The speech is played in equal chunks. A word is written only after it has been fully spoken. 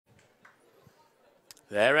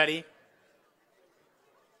They're ready.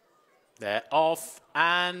 They're off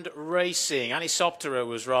and racing. Anisoptera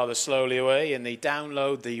was rather slowly away in the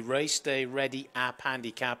download, the Race Day Ready app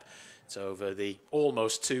handicap. It's over the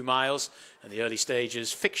almost 2 miles. And the early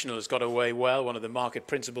stages, Fictional has got away well, one of the market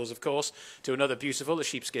principles, of course, to another beautiful, the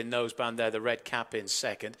sheepskin noseband there, the red cap in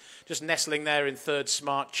second. Just nestling there in third,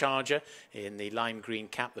 Smart Charger in the lime green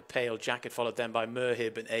cap, the pale jacket, followed then by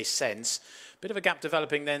Merhib and A Sense. Bit of a gap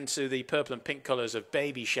developing then to the purple and pink colours of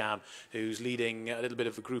Baby Sham, who's leading a little bit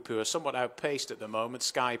of a group who are somewhat outpaced at the moment.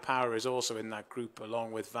 Sky Power is also in that group,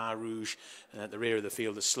 along with Vin Rouge, and at the rear of the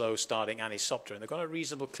field, the slow starting Anisoptera. And they've got a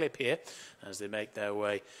reasonable clip here as they make their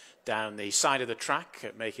way down the side of the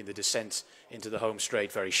track, making the descent into the home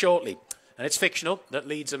straight very shortly. And it's Fictional that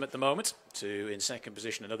leads them at the moment to, in second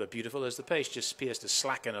position, another beautiful, as the pace just appears to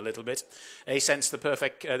slacken a little bit. A Sense, the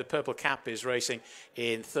purple cap, is racing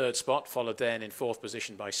in third spot, followed then in fourth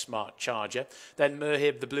position by Smart Charger. Then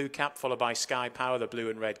Merhib, the blue cap, followed by Sky Power, the blue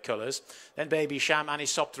and red colours. Then Baby Sham,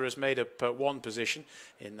 Anisoptera has made up one position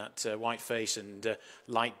in that white face and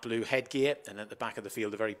light blue headgear. And at the back of the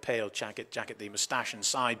field, a very pale jacket, the moustache and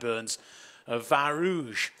sideburns of Vin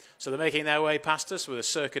Rouge. So they're making their way past us with a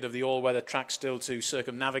circuit of the all-weather track still to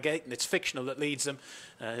circumnavigate, and it's Fictional that leads them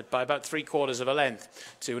by about 3/4 of a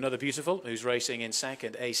length to another beautiful who's racing in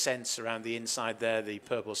second. A Sense around the inside there, the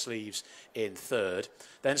purple sleeves in third.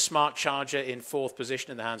 Then Smart Charger in fourth position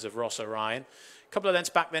in the hands of Ross Orion. A couple of lengths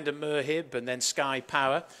back then to Merhib, and then Sky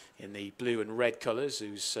Power in the blue and red colours,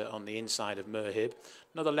 who's on the inside of Merhib.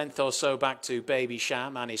 Another length or so back to Baby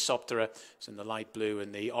Sham. Anisoptera is in the light blue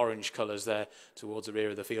and the orange colours there towards the rear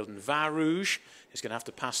of the field. And Vin Rouge is going to have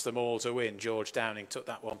to pass them all to win. George Downing took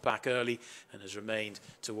that one back early and has remained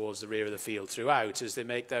towards the rear of the field throughout as they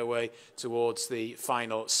make their way towards the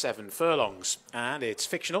final 7 furlongs. And it's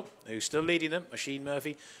Fictional who's still leading them. Machine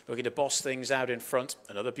Murphy looking to boss things out in front.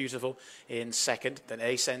 Another beautiful in second. Then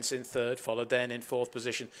A Sense in third, followed then in fourth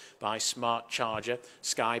position by Smart Charger.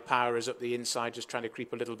 Sky Power is up the inside, just trying to creep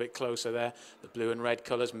a little bit closer there. The blue and red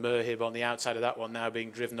colours. Merhib on the outside of that one now being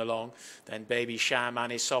driven along. Then Baby Sham,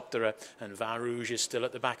 Anisoptera, and Vin Rouge is still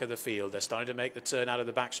at the back of the field. They're starting to make the turn out of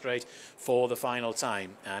the back straight for the final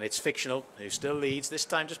time. And it's Fictional who still leads, this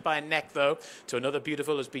time just by a neck though, to another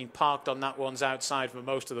beautiful has been parked on that one's outside for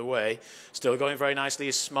most of the way. Still going very nicely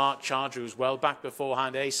is Smart Charger, who's well back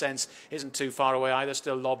beforehand. A Sense isn't too far away either,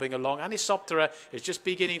 still lobbing along. Anisoptera is just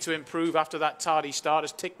beginning to improve after that tardy start,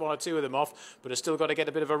 has ticked 1 or 2 of them off, but has still got to get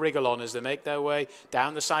a bit of a wriggle on as they make their way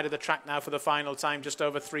down the side of the track now for the final time. Just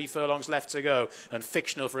over 3 furlongs left to go, and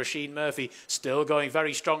Fictional for Machine Murphy still going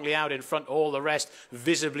very strongly out in front. All the rest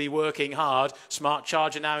visibly working hard. Smart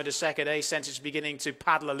Charger now into second. A Sense is beginning to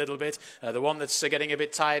paddle a little bit. The one that's getting a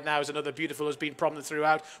bit tired now is another beautiful, has been prominent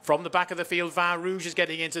throughout. From the back of the field, Vin Rouge is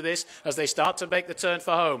getting into this as they start to make the turn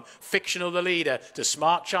for home. Fictional the leader to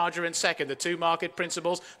Smart Charger in second, the 2 market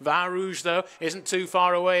principles. Vin Rouge though isn't too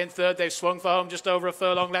far away in third. They've swung for home, just over a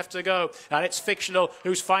furlong left to go, and it's Fictional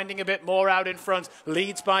who's finding a bit more out in front,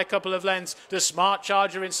 leads by a couple of lengths to Smart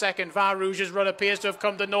Charger in second. Vin Rouge's run appears to have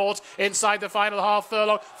come to naught inside the final half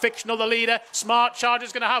furlong. Fictional the leader. Smart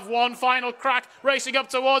Charger's going to have one final crack, racing up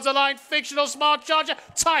towards the line. Fictional, Smart Charger,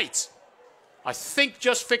 tight. I think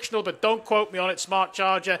just Fictional, but don't quote me on it. Smart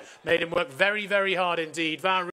Charger made him work very, very hard indeed. Vin